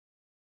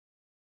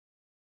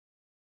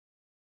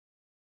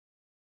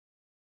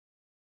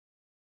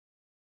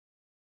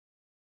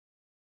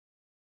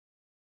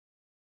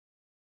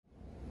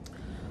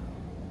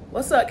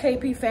What's up,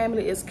 KP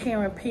family? It's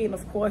Karen P, and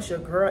of course your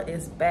girl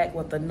is back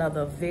with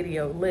another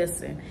video.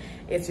 Listen,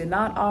 if you're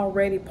not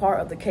already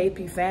part of the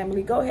KP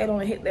family, go ahead and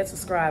hit that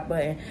subscribe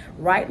button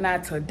right now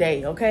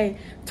today, okay?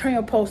 Turn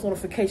your post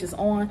notifications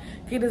on,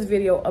 give this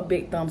video a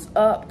big thumbs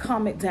up,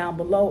 comment down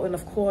below, and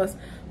of course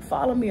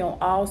follow me on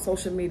all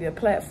social media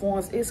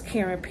platforms. It's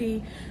Karen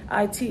P,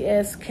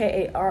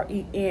 ITSKARENP,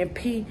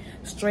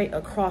 straight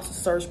across the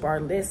search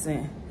bar.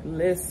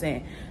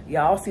 Listen,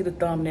 y'all see the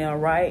thumbnail,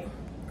 right?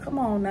 Come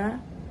on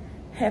now.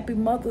 Happy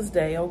Mother's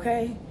Day,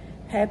 okay?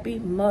 Happy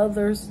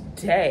Mother's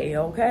Day,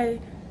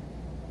 okay?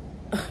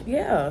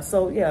 Yeah,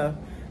 so yeah,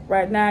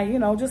 right now, you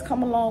know, just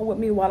come along with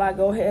me while I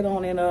go ahead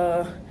on and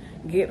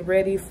get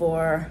ready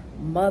for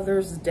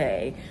Mother's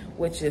Day,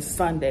 which is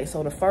Sunday.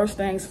 So the first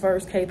things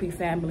first, KP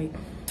family,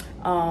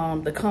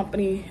 the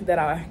company that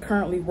I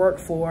currently work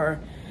for,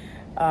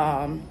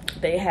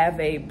 they have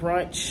a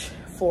brunch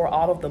for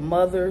all of the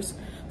mothers.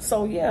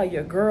 So yeah,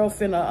 your girl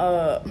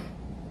finna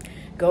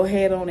go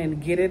ahead on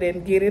and get it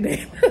in.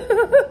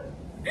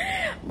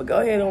 But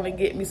go ahead on and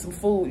get me some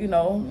food, you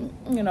know,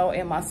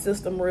 in my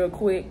system real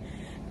quick.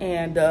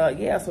 And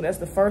yeah, so that's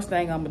the first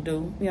thing I'm gonna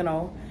do, you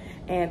know.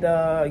 And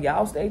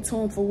y'all stay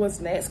tuned for what's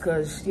next,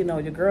 cause you know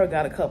your girl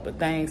got a couple of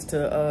things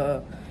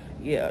to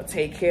yeah,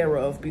 take care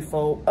of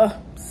before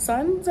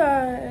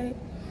Sunday.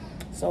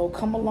 So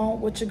come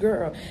along with your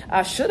girl.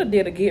 I should have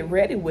did a get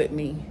ready with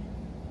me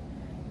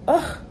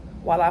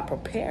while I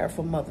prepare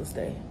for Mother's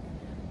Day.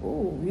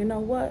 Ooh, you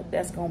know what?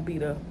 That's gonna be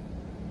the,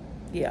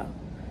 yeah,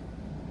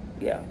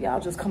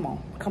 y'all just come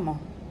on.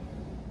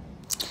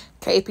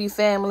 KP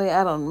family,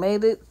 I done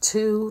made it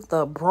to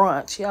the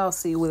brunch. Y'all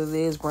see what it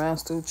is: brown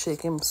stew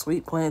chicken,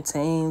 sweet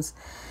plantains,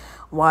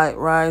 white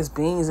rice,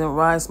 beans and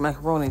rice,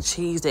 macaroni and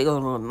cheese. They got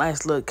a little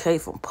nice little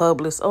cake from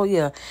Publix. Oh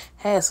yeah,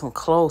 had some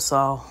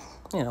coleslaw,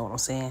 you know what I'm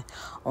saying,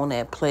 on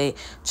that plate.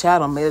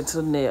 Child, I made it to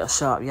the nail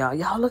shop, y'all.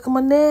 Y'all look at my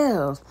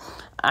nails.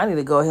 I need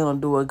to go ahead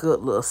and do a good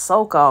little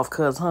soak off,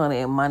 cause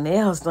honey, my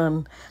nails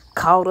done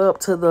caught up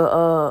to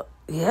the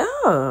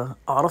yeah,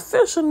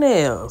 artificial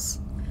nails.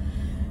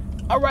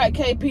 All right,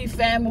 KP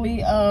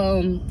family,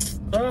 I'm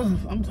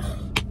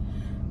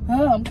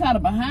kind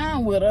of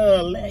behind with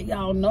let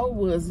y'all know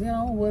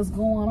what's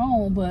going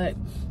on, but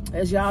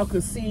as y'all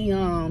could see,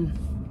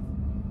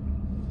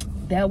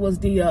 that was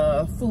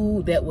the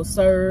food that was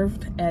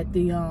served at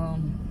the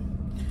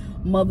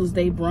Mother's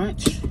Day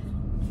brunch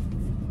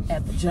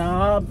at the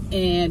job.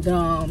 And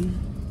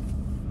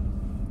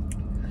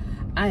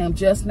I am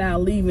just now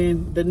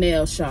leaving the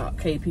nail shop,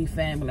 KP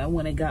family. I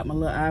went and got my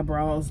little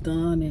eyebrows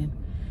done and,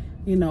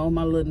 you know,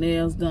 my little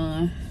nails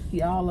done.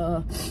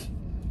 Y'all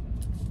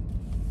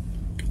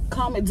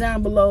comment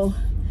down below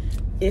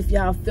if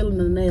y'all feeling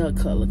the nail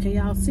color. Can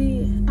y'all see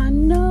it? I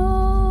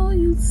know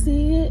you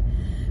see it.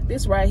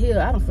 This right here,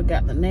 I don't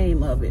forgot the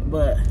name of it,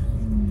 but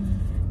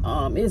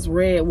it's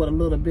red with a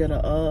little bit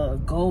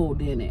of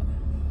gold in it.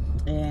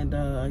 And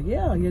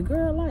yeah, your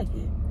girl like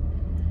it.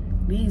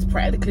 These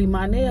practically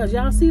my nails.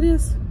 Y'all see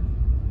this?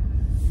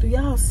 Do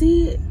y'all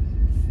see it?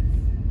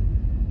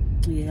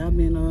 Yeah, I've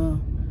been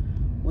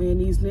wearing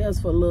these nails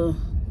for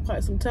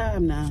quite some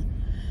time now.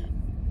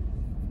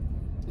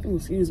 Ooh,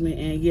 excuse me.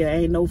 And yeah,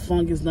 ain't no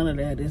fungus, none of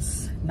that.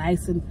 It's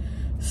nice and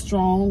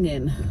strong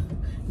and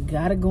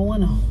got it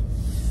going on.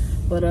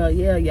 But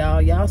yeah,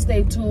 y'all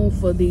stay tuned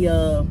for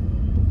the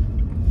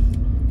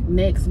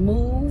next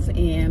move,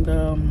 and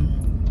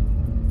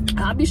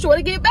I'll be sure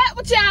to get back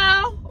with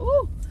y'all.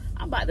 Ooh,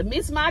 I'm about to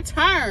miss my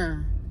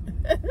turn.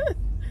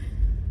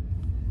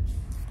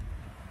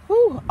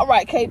 Ooh, all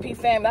right, KP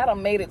family, I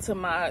done made it to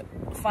my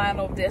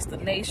final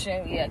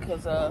destination. Yeah,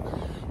 because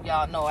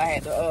y'all know I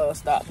had to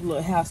stop the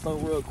little house store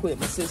real quick.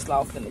 My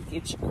sister-in-law finna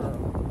get your girl.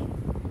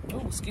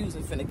 Ooh, excuse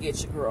me, finna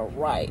get your girl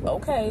right.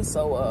 Okay,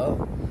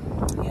 so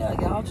yeah,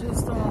 y'all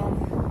just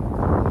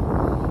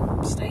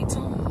stay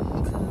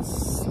tuned,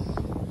 because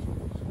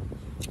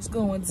it's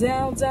going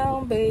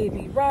down,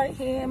 baby, right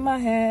here in my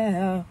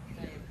hair.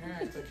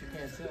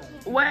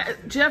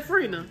 What,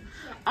 Jeffrina?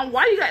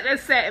 Why you got that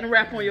satin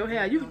wrap on your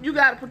hair? You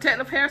got a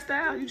protective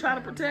hairstyle? You trying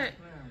to protect?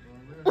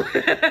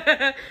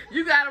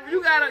 you got a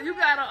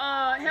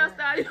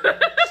hairstyle.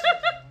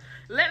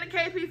 Let the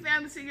KP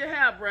family see your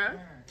hair, bruh.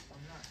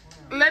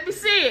 Let me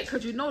see it,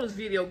 cause you know this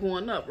video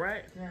going up,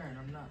 right?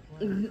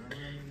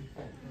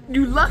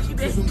 You lucky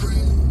that.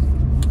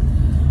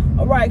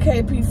 All right,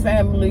 KP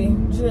family,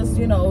 just,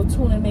 you know,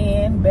 tuning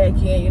in, back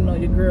in. You know,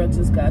 your girl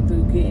just got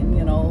through getting,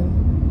 you know,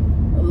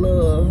 a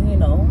little, you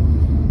know.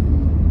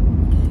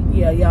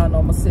 Yeah, y'all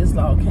know my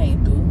sister-in-law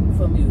came through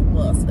for me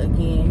once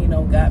again. You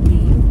know, got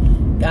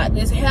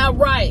this hair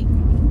right.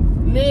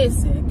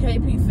 Listen,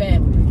 KP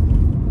family,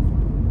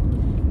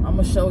 I'm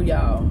gonna show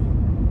y'all.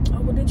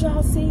 Oh, what did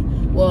y'all see?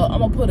 Well, I'm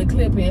gonna put a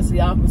clip in so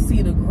y'all can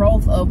see the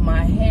growth of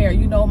my hair.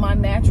 You know, my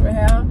natural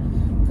hair.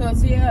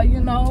 Cause yeah, you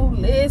know,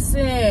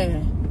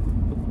 listen.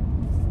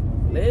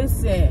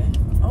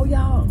 Oh,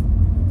 y'all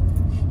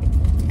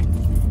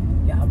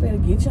better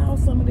get y'all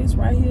some of this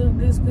right here.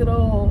 This good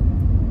old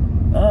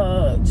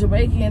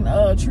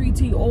Jamaican tree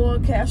tea oil,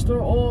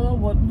 castor oil,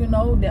 what you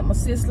know, that my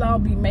sister-in-law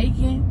be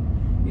making.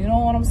 You know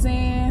what I'm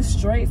saying?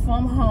 Straight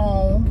from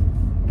home.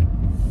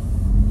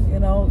 You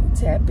know,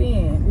 tap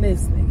in.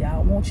 Listen,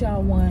 y'all want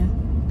y'all one,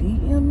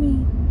 DM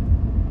me.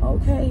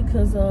 Okay,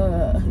 cause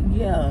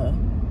yeah,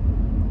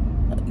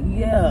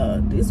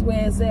 this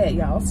where it's at.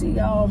 Y'all see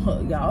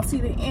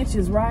see the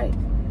inches, right?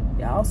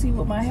 Y'all see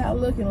what my hair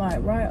looking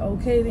like, right?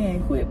 Okay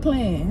then, quit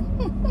playing.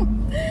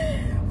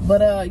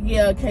 But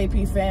yeah,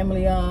 KP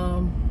family,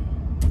 now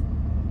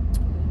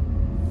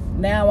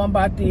I'm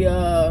about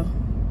to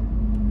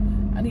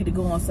I need to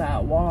go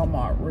inside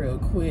Walmart real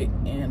quick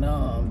and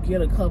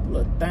get a couple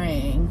of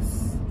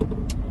things,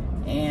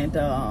 and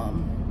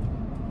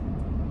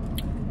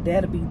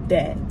that'll be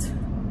that.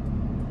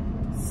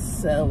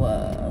 So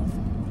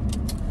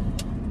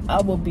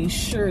I will be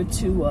sure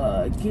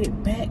to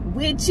get back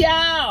with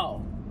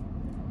y'all.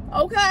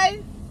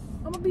 Okay,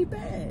 I'm gonna be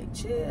back.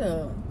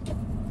 Chill.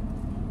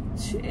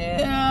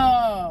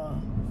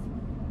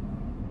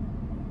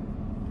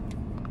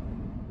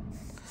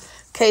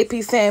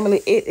 KP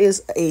family, it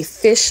is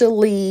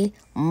officially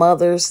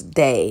Mother's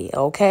Day,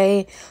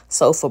 okay?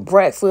 So for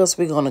breakfast,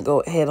 we're gonna go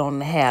ahead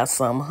and have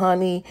some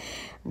honey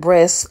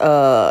breast,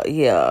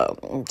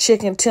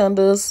 chicken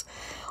tenders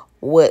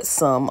with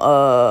some,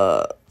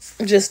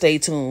 just stay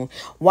tuned.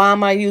 Why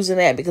am I using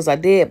that? Because I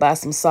did buy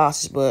some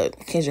sausage, but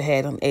Kendra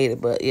hadn't ate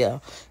it, but yeah,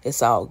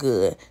 it's all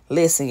good.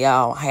 Listen,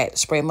 y'all, I had to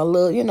spray my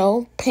little, you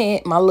know,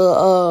 my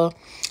little,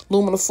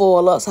 aluminum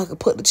foil up so I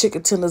could put the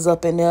chicken tenders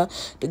up in there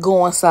to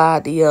go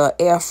inside the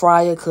air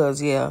fryer,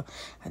 because yeah,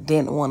 I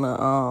didn't want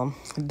to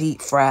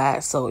deep fry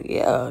it. So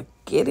yeah,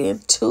 get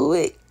into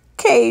it,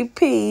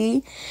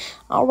 KP.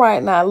 All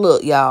right, now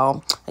look,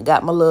 y'all, I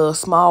got my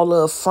small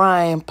little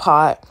frying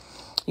pot,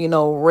 you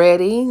know,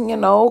 ready, you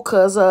know,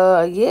 because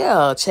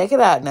yeah, check it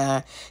out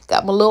now.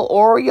 Got my little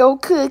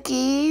Oreo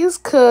cookies,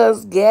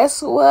 because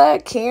guess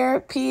what?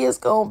 Karen P is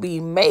gonna be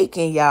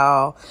making,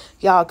 y'all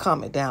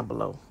comment down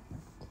below.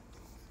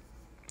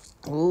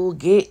 Ooh,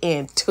 get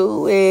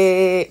into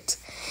it.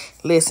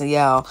 Listen,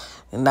 y'all.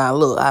 And now,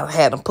 look, I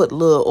had them put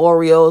little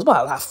Oreos,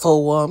 about like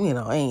 4 of them. You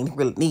know, I ain't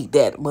really need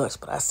that much.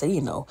 But I say,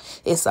 you know,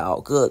 it's all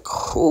good.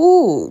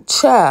 Cool.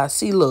 Child.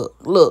 See, look.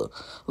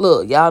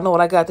 Y'all know what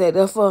I got that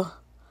there for?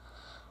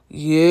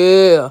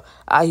 Yeah.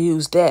 I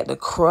used that to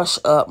crush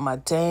up my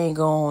dang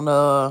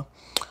on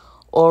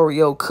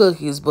Oreo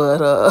cookies.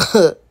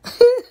 But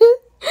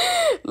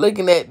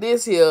looking at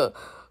this here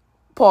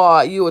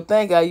part, you would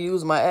think I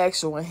use my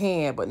actual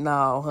hand, but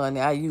no, honey,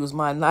 I use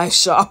my knife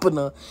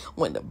sharpener.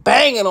 Went to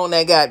banging on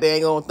that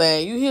goddamn on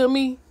thing. You hear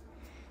me?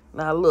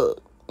 Now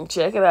look,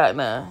 check it out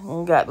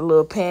now. Got the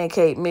little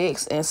pancake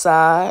mix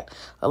inside,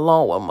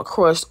 along with my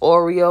crushed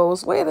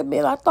Oreos. Wait a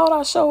minute, I thought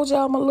I showed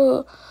y'all my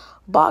little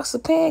box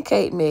of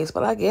pancake mix,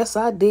 but I guess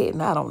I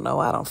didn't. I don't know.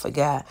 I don't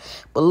forgot.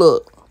 But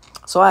look.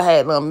 So I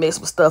had mixed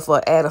my stuff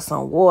up, added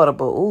some water,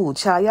 but ooh,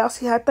 child, y'all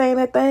see how thin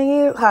that thing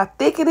is? How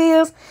thick it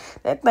is?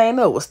 That thing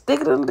there was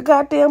thicker than the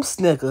goddamn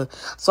Snicker.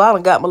 So I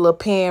done got my little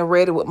pan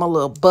ready with my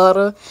little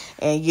butter,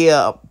 and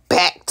yeah,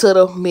 back to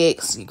the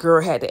mix. Your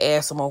girl had to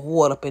add some more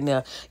water up in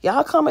there.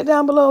 Y'all comment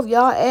down below if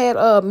y'all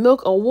add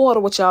milk or water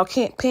with y'all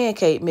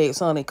pancake mix,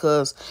 honey,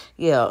 because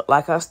yeah,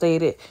 like I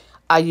stated,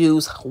 I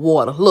use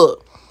water.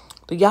 Look,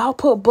 do y'all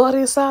put butter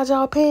inside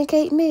y'all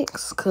pancake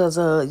mix? Because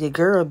your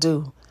girl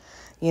do.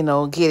 You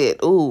know, get it.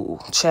 Ooh,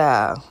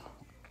 child.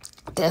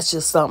 That's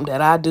just something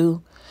that I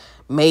do.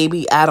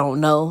 Maybe, I don't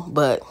know.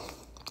 But,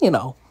 you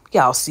know,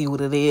 y'all see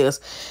what it is.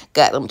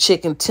 Got them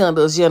chicken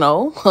tenders, you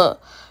know.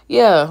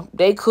 Yeah,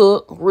 they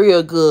cook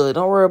real good.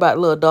 Don't worry about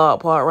the little dog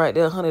part right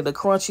there, honey. The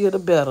crunchier, the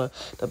better.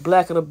 The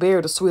blacker the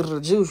berry, the sweeter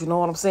the juice. You know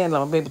what I'm saying?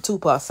 Like my baby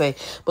Tupac say.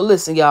 But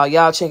listen,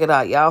 y'all check it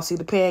out. Y'all see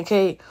the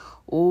pancake?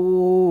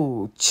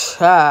 Ooh,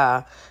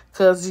 child.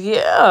 Because,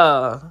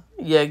 yeah,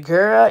 your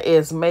girl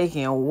is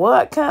making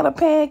what kind of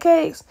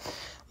pancakes?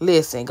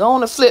 Listen, go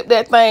on and flip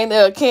that thing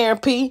there, Karen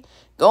P.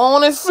 Go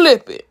on and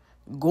flip it.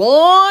 Go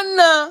on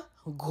now.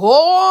 Go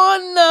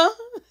on now.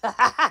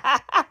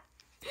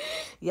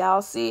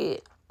 Y'all see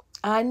it?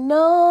 I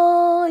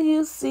know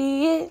you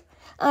see it.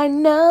 I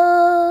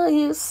know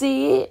you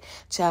see it.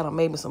 Child, I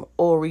made me some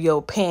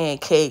Oreo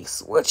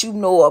pancakes. What you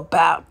know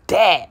about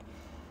that?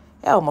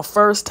 That was my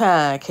first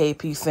time,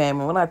 KP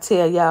family. When I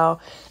tell y'all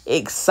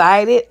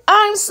excited,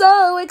 I'm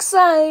so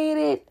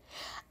excited.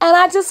 And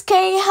I just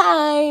can't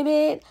hide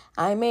it.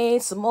 I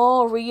made some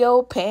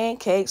Oreo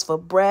pancakes for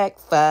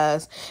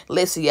breakfast.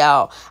 Listen,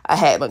 y'all, I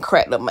hadn't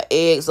cracked up my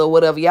eggs or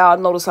whatever. Y'all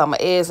notice how my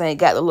eggs ain't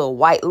got the little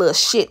white little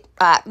shit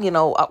out, you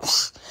know,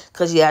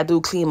 because, yeah, I do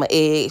clean my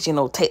eggs, you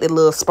know, take the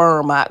little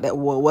sperm out, that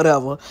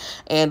whatever,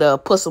 and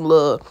put some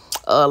little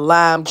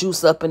lime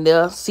juice up in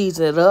there,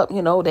 season it up,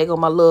 you know. They go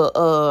my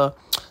little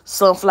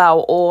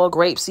sunflower oil,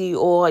 grapeseed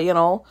oil, you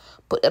know.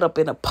 Put that up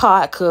in a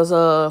pot because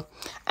I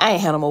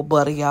ain't had no more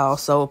butter, y'all.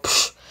 So,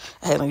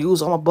 I had to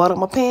use all my butter on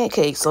my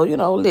pancakes. So, you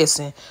know,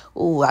 listen.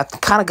 Ooh, I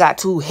kind of got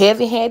too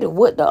heavy-handed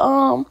with the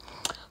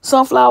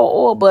sunflower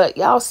oil, but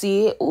y'all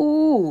see it.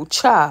 Ooh,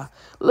 child.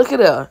 Look at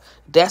her.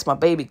 That's my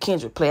baby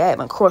Kendrick play. I had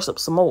to crush up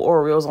some more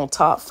Oreos on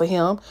top for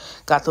him.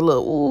 Got the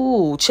little,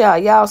 ooh,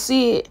 child. Y'all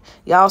see it?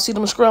 Y'all see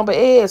them scrambled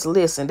eggs?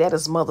 Listen, that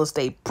is Mother's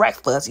Day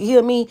breakfast. You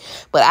hear me?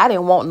 But I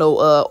didn't want no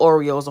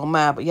Oreos on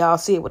mine. But y'all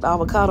see it with the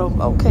avocado?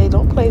 Okay,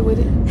 don't play with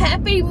it.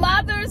 Happy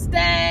Mother's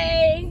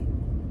Day.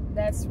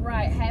 That's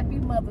right. Happy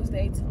Mother's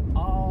Day to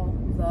all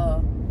the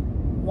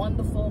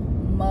wonderful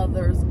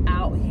mothers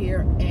out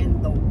here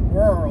in the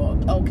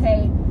world,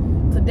 okay?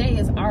 Today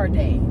is our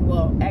day.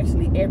 Well,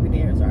 actually every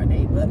day is our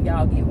day, but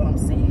y'all get what I'm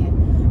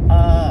saying.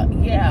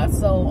 Yeah,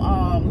 so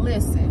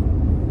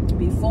listen,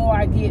 before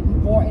I get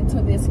more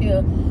into this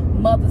here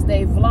Mother's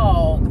Day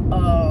vlog,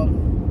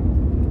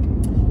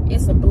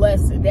 it's a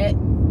blessing. That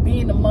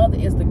being a mother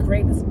is the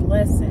greatest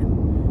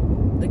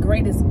blessing, the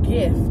greatest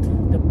gift,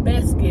 the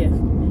best gift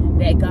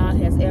that God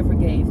has ever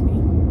gave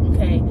me,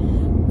 okay?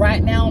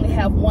 Right now I only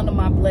have one of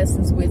my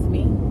blessings with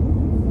me.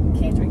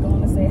 Kendrick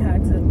going to say hi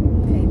to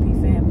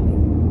KB family.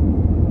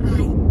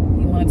 Hi.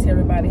 You want to tell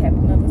everybody Happy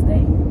Mother's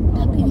Day?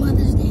 Happy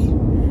Mother's Day.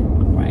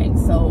 All right,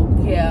 so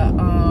yeah,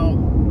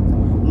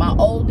 my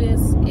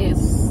oldest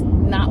is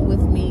not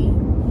with me,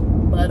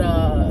 but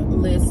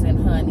listen,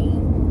 honey,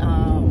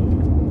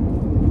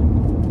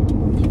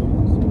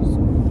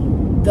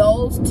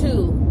 those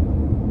two,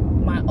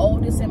 my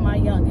oldest and my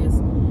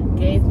youngest,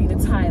 gave me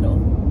the title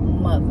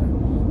mother.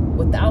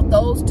 Without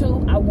those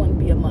two, I wouldn't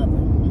be a mother,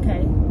 okay?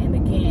 And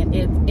again,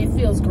 it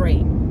feels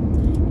great.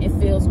 It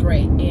feels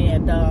great.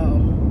 And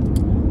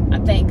I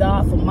thank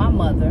God for my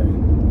mother,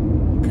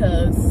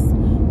 because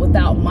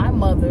without my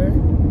mother,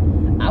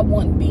 I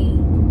wouldn't be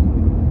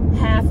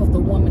half of the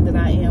woman that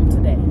I am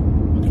today,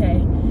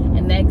 okay?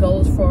 And that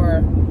goes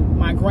for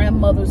my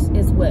grandmothers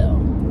as well.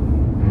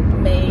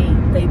 May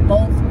they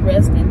both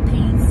rest in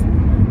peace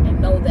and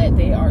know that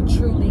they are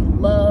truly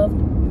loved,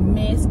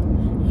 missed,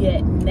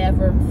 yet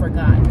never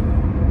forgotten.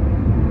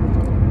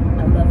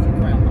 I love you,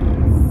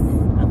 grandmas.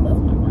 I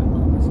love my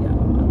grandmothers,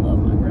 y'all. I love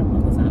my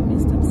grandmothers. I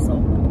miss them so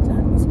much.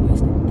 I just wish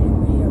that they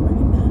were here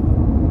right now.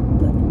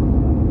 But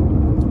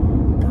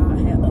God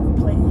had other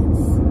plans.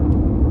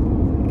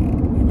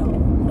 You know,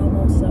 no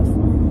more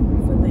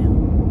suffering for them.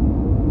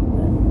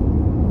 But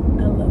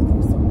I love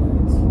them so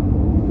much.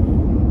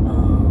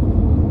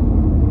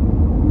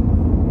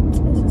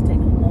 Let's just take a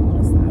moment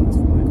of silence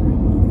for my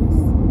grandmothers.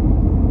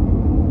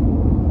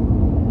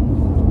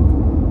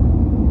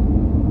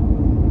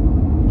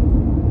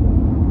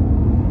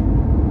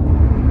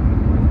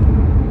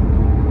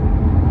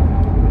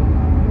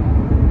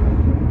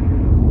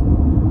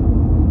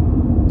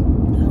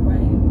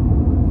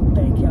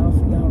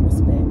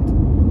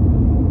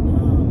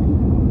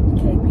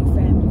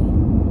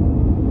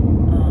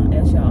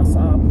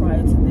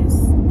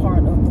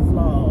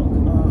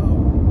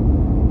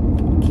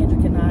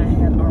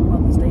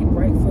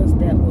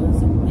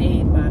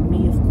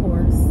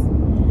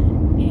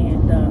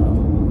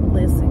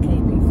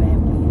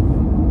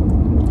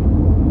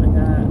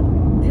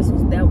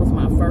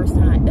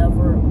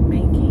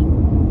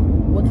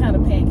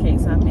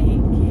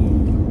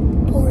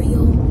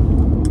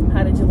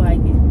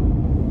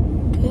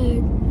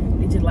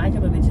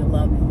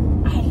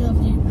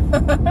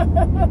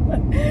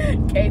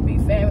 KB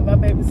family, my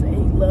baby said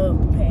he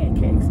loved the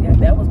pancakes. Yeah,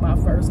 that was my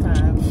first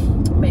time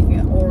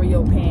making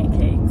Oreo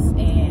pancakes,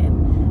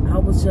 and I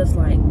was just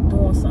like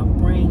doing some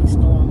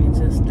brainstorming,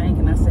 just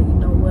thinking. I said, you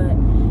know what?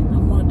 I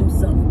want to do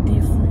something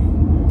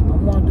different. I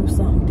want to do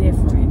something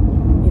different.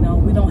 You know,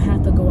 we don't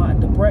have to go out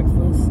to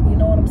breakfast. You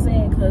know what I'm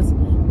saying? Because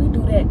we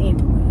do that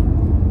anyway.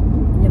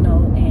 You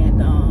know,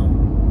 and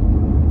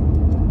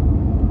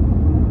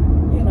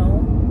you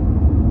know,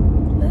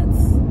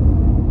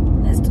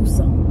 let's do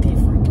something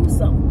different. Do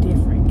something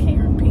different,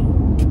 Karen P.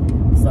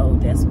 So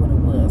that's what it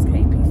was,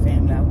 KP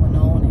family. I went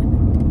on and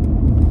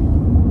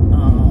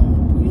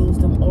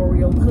used them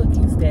Oreo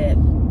cookies that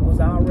was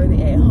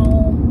already at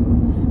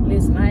home.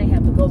 Listen, I ain't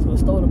have to go to the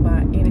store to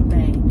buy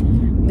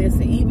anything.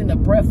 Listen, even the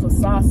breakfast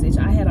sausage,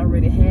 I had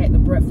already had the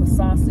breakfast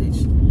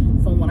sausage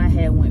from when I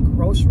had went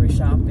grocery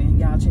shopping.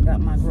 Y'all check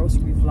out my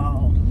grocery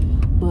vlog.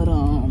 But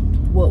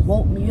what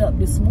woke me up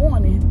this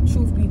morning,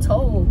 truth be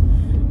told,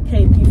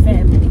 KP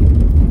family,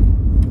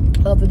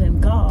 other than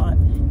God,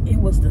 it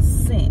was the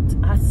scent.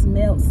 I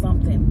smelled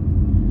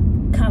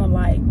something kind of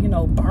like, you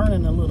know,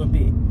 burning a little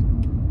bit.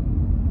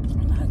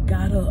 And I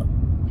got up,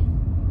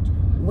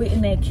 went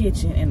in that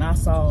kitchen, and I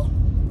saw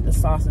the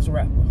sausage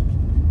wrapper.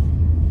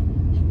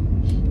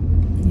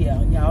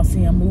 Yeah, y'all see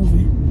him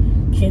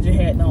moving. Kendra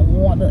had done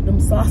warmed up them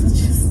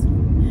sausages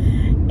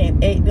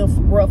and ate them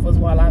for breakfast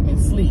while I've been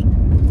asleep.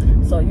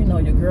 So, you know,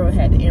 your girl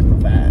had to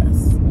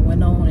improvise.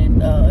 Went on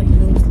and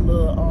used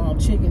little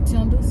chicken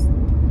tenders.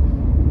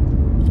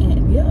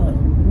 And yeah,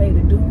 made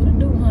it do what it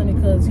do, honey,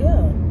 cause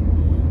yeah.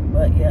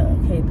 But yeah,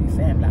 KP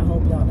family, I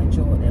hope y'all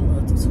enjoyed that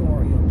little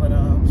tutorial. But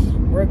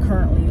we're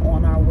currently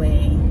on our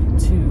way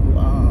to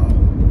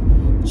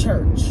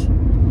church,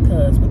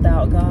 cause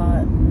without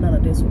God, none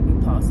of this would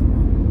be possible.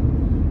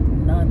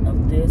 None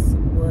of this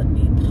would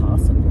be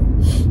possible.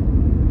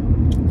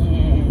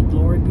 And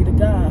Glory be to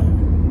God.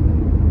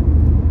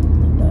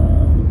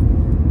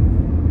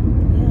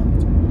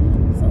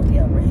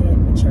 Yeah, we're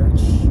heading to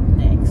church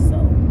next. So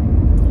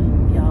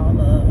y'all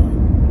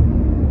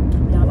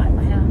like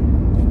my hair?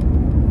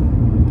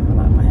 I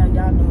like my hair.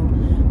 Y'all know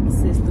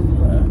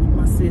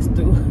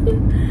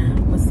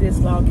my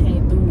sis-law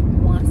came through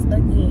once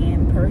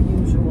again, per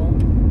usual.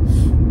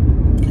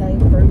 Okay,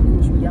 per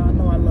usual. Y'all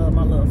know I love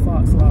my little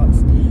fox locks.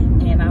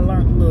 And I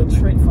learned a little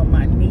trick from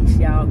my niece,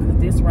 y'all, because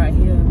this right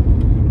here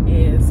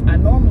is, I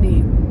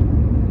normally,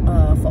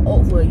 for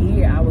over a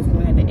year, I was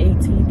wearing the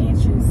 18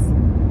 inches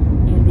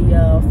in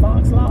the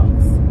fox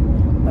locks.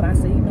 But I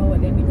said, you know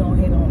what, let me go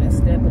ahead on and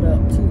step it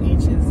up 2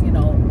 inches, you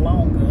know,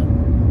 longer.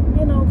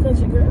 You know,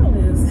 because your girl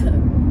is,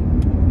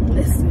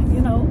 listen,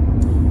 you know,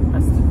 I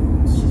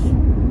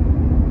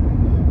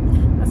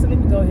said, let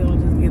me go ahead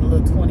and just get a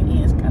little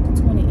 20 inch. Got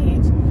the 20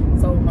 inch.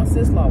 So my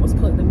sis-law was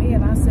putting them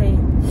in. I say,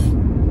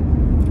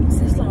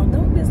 sis-law,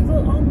 don't this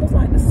look almost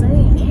like the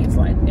same inch,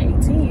 like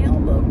 18? It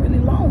don't look really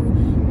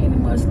long, any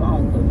much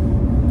longer.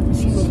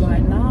 She was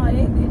like, nah,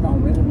 it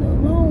don't really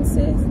look long, sis.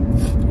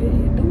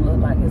 It do look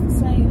like it's the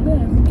same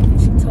length. And then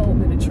she told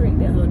me the trick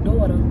that her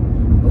daughter,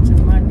 which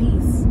is my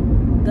niece,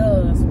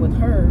 does with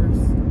hers.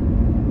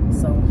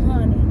 So,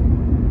 honey,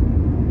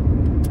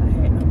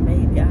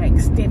 I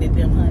extended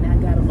them, honey. I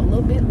got them a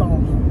little bit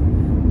longer.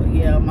 But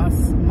yeah, my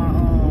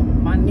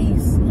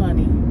niece,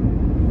 honey,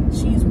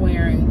 she's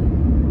wearing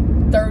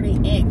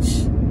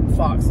 30-inch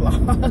fox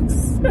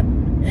locks.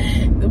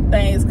 Them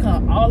things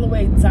come all the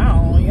way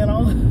down, you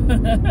know.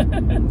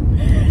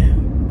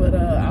 But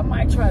I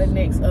might try the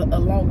next a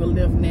longer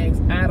length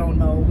next. I don't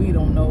know. We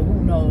don't know.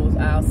 Who knows?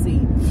 I'll see.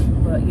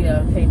 But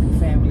yeah, KP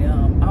family,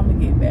 I'm gonna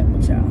get back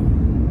with y'all.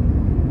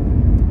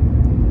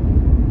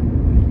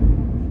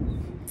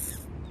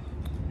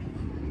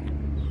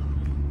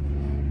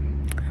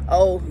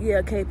 Oh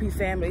yeah, KP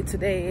family,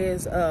 today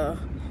is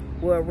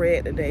well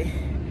read today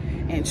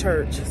in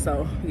church.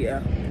 So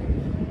yeah,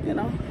 you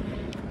know,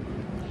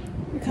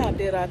 we kind of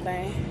did our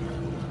thing.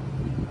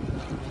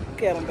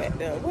 Get him back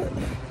there. What?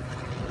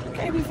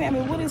 KP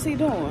family, what is he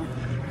doing?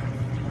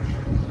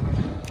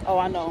 Oh,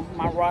 I know,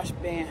 my watch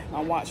band.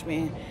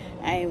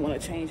 I ain't want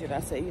to change it.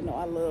 I said, you know,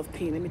 I love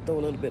pink. Let me throw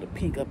a little bit of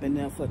pink up in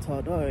there for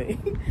Today.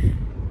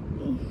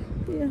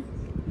 Yeah.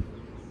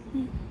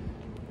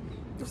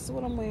 This is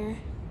what I'm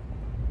wearing.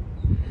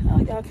 Oh,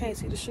 y'all can't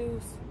see the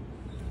shoes.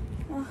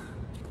 Oh,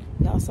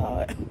 y'all saw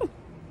it.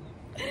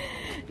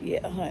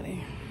 Yeah,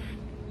 honey.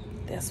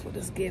 That's what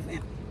it's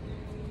giving.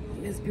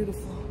 It's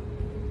beautiful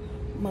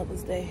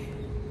Mother's Day.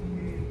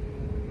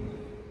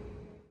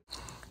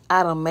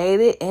 I done made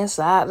it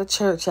inside the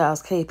church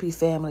house, KP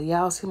family.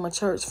 Y'all see my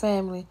church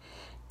family?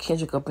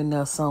 Kendrick up in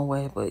there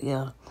somewhere, but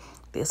yeah,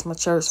 this my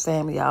church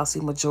family. Y'all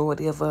see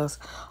majority of us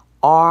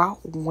are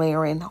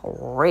wearing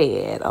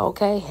red.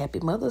 Okay,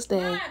 happy Mother's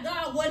Day.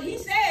 God, what he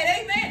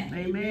said, amen.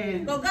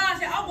 Amen. So God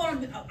said, I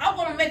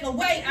want to make a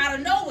way out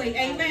of no way,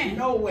 amen.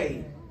 No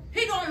way.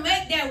 He gonna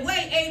make that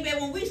way,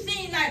 amen. When we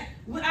seem like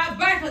our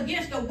back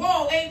against the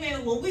wall,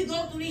 amen. When we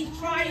go through these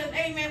trials,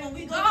 amen.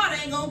 When God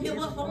ain't gonna give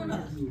up on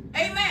us,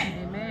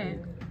 amen.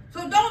 Amen.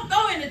 So don't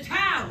throw in the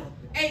towel,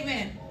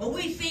 amen. When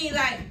we seem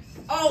like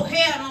all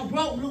hell done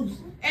broke loose,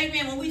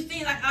 amen. When we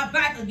seem like our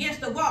back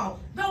against the wall,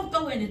 don't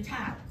throw in the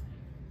towel.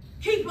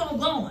 Keep on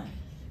going.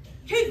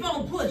 Keep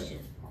on pushing.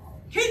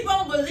 Keep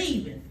on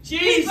believing.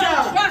 Jesus. Keep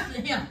on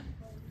trusting him.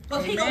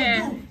 Because he Amen.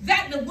 gonna do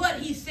exactly what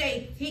he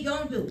say he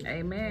gonna do.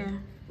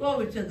 Amen.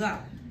 Glory to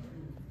God.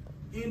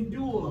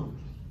 Endure.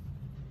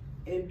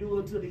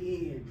 Endure to the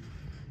end.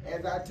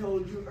 As I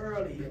told you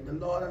earlier, the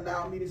Lord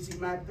allowed me to see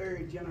my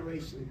 3rd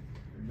generation.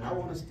 I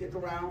want to stick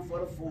around for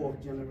the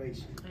 4th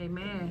generation.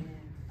 Amen.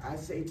 I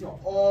say to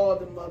all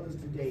the mothers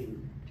today,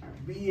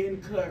 be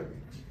encouraged.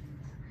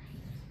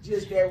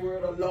 Just that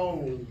word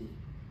alone.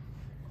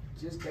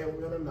 Just that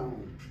word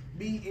alone.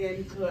 Be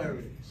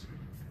encouraged.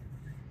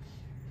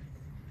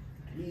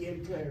 Be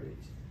encouraged.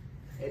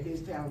 At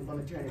this time, I'm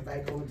going to turn it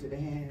back over to the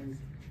hands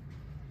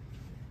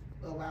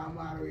of our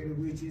moderator,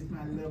 which is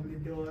my lovely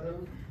daughter.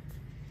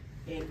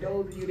 And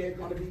those of you that are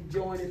going to be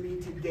joining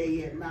me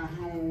today at my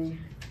home,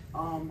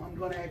 I'm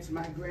going to ask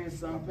my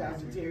grandson,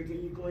 Pastor Terry,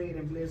 can you go ahead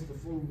and bless the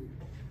food?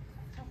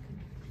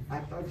 I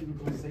thought you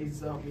were going to say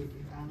something.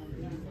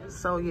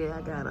 So yeah,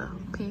 I got a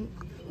pink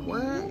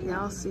what?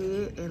 Y'all see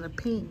it? And a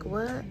pink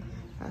what?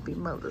 Happy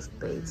Mother's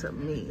Day to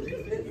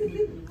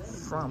me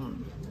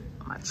from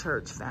my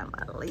church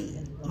family.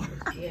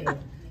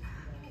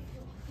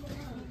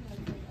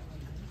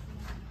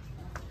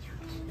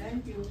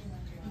 Thank you.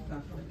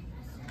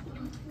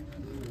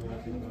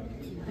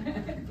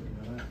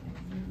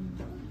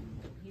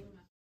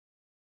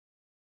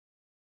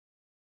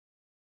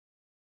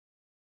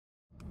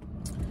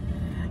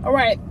 All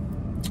right,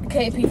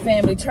 KP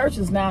family, church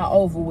is now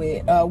over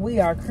with. We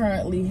are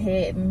currently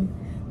heading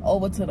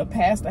over to the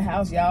pastor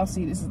house. Y'all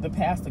see this is the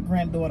pastor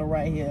granddaughter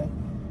right here.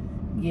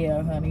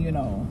 Yeah, honey, you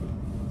know,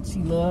 she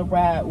love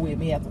ride with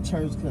me at the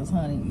church because,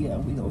 honey, yeah,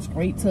 we go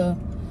straight to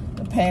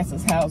the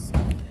pastor's house.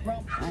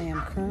 I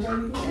am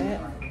currently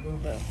at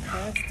The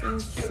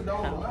pastor's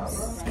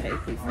house.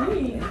 KP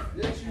family.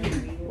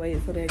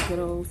 Waiting for that good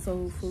old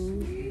soul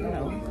food. You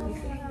know,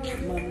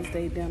 Mother's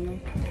Day dinner,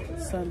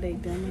 Sunday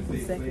dinner,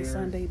 second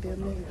Sunday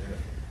dinner.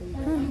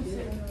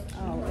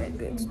 All that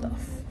good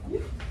stuff.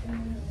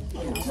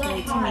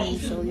 Stay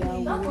tuned, show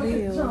y'all what it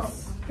is.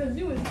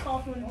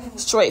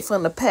 Straight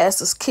from the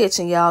pastor's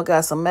kitchen, y'all.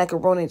 Got some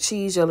macaroni and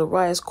cheese, yellow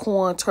rice,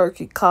 corn,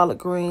 turkey, collard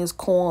greens,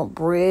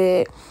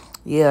 cornbread.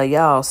 Yeah,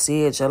 y'all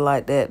see it just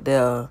like that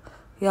there.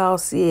 Y'all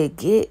see it,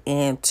 get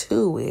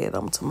into it.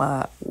 I'm to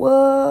my,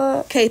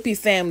 what? KP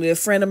family, a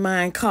friend of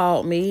mine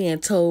called me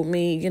and told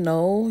me, you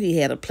know, he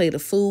had a plate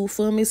of food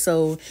for me.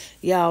 So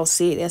y'all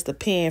see it, that's the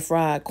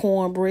pan-fried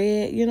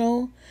cornbread, you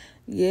know.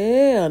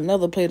 Yeah,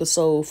 another plate of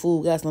soul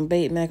food. Got some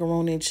baked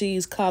macaroni and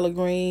cheese, collard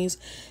greens,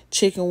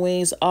 chicken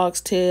wings,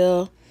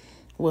 oxtail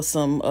with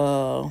some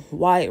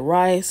white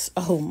rice.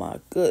 Oh my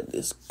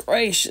goodness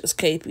gracious,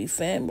 KP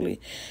family.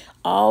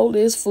 All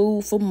this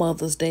food for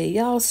Mother's Day.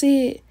 Y'all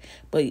see it?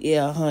 But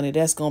yeah, honey,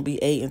 that's going to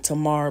be eaten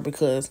tomorrow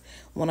because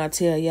when I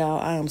tell y'all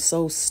I am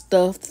so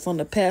stuffed from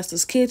the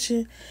pastor's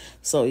kitchen.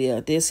 So yeah,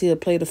 this here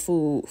plate of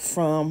food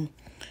from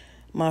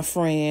my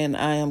friend,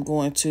 I am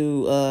going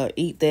to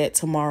eat that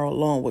tomorrow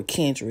along with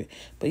Kendrick.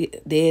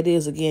 But there it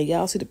is again.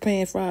 Y'all see the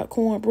pan-fried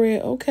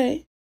cornbread?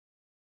 Okay.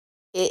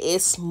 It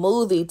is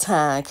smoothie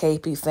time,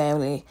 KP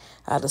family.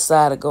 I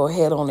decided to go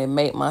ahead on and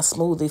make my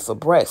smoothie for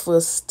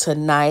breakfast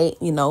tonight,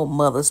 you know,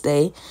 Mother's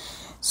Day.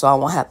 So I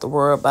won't have to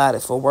worry about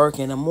it for work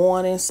in the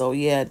morning. So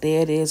yeah,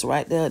 there it is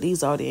right there.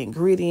 These are the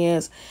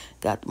ingredients.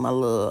 Got my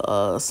little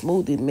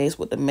smoothie mix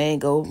with the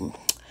mango,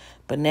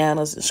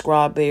 bananas, and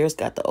strawberries.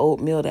 Got the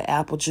oatmeal, the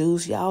apple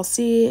juice. Y'all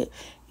see it?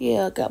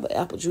 Yeah, I got my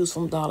apple juice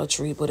from Dollar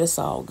Tree, but it's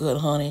all good,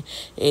 honey.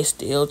 It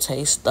still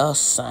tastes the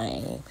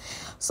same.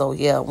 So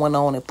yeah, went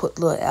on and put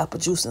little apple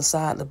juice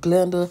inside the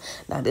blender.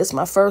 Now this is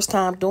my first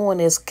time doing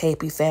this,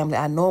 KP family.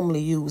 I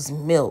normally use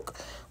milk,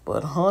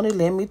 but honey,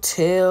 let me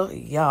tell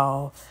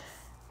y'all,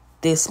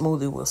 this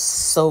smoothie was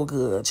so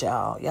good,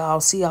 y'all. Y'all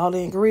see all the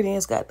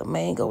ingredients. Got the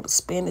mango, the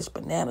spinach,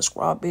 banana,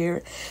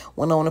 strawberry.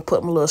 Went on and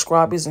put my little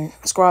strawberries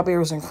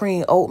and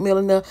cream oatmeal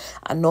in there.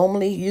 I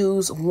normally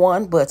use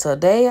one, but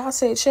today I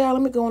said, child,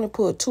 let me go on and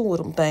put two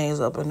of them things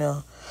up in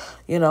there.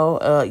 You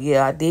know,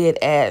 yeah, I did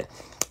add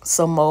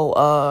some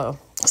more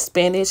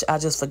spinach. I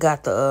just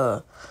forgot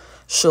to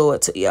show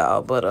it to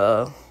y'all,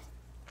 but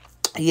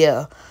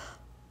yeah,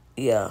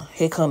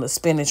 here come the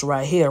spinach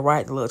right here,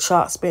 right? The little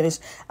chopped spinach.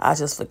 I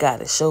just forgot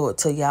to show it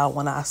to y'all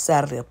when I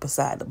sat it up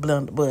inside the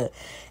blender, but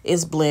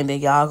it's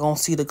blended. Y'all gonna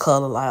see the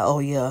color like, oh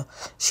yeah,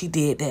 she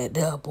did that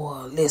there,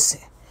 boy.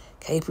 Listen,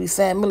 KP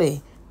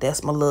family,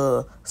 that's my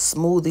little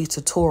smoothie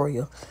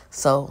tutorial.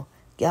 So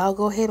y'all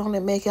go ahead on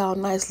and make y'all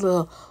nice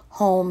little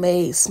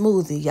homemade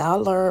smoothie.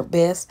 Y'all learn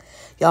best.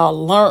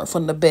 Y'all learn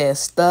from the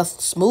best stuff.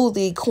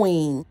 Smoothie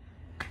queen.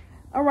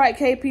 All right,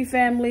 KP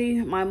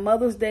family, my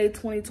Mother's Day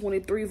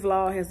 2023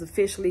 vlog has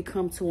officially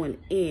come to an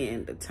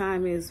end. The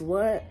time is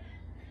what?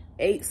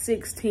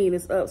 8:16.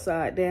 It's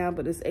upside down,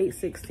 but it's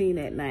 8:16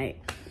 at night.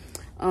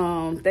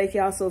 Thank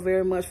y'all so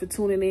very much for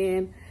tuning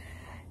in.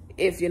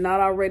 If you're not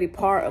already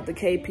part of the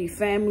KP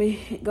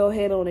family, go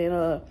ahead on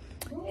and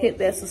hit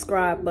that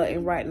subscribe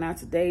button right now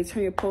today.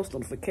 Turn your post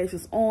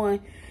notifications on.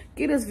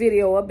 Give this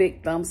video a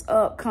big thumbs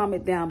up.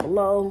 Comment down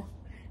below.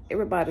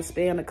 Everybody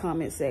stay in the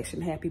comment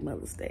section. Happy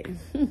Mother's Day.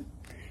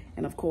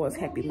 And of course,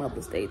 happy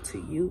Mother's Day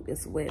to you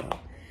as well.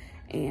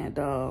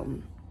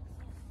 And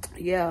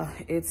yeah,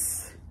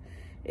 it's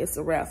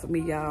a wrap for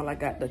me, y'all. I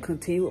got to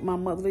continue with my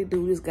motherly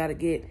duties. Got to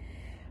get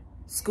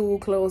school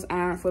clothes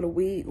ironed for the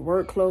week,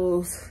 work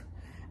clothes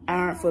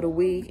ironed for the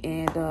week,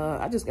 and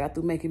I just got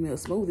through making me a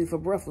smoothie for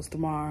breakfast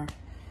tomorrow.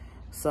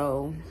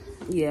 So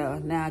yeah,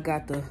 now I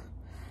got to,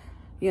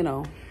 you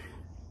know,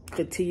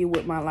 continue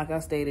with my, like I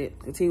stated,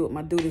 continue with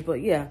my duties. But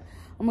yeah,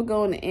 I'm gonna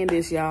go in and end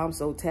this, y'all. I'm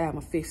so tired.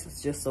 My face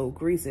is just so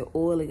greasy,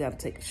 oily. Gotta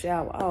take a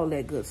shower, all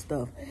that good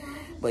stuff.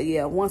 But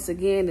yeah, once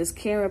again, this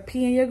Karen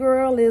P and your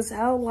girl is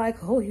out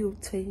like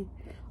O-U-T.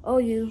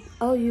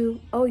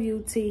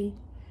 O-U-O-U-O-U-T.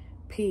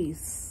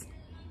 Peace.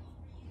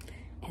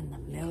 In the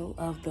middle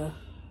of the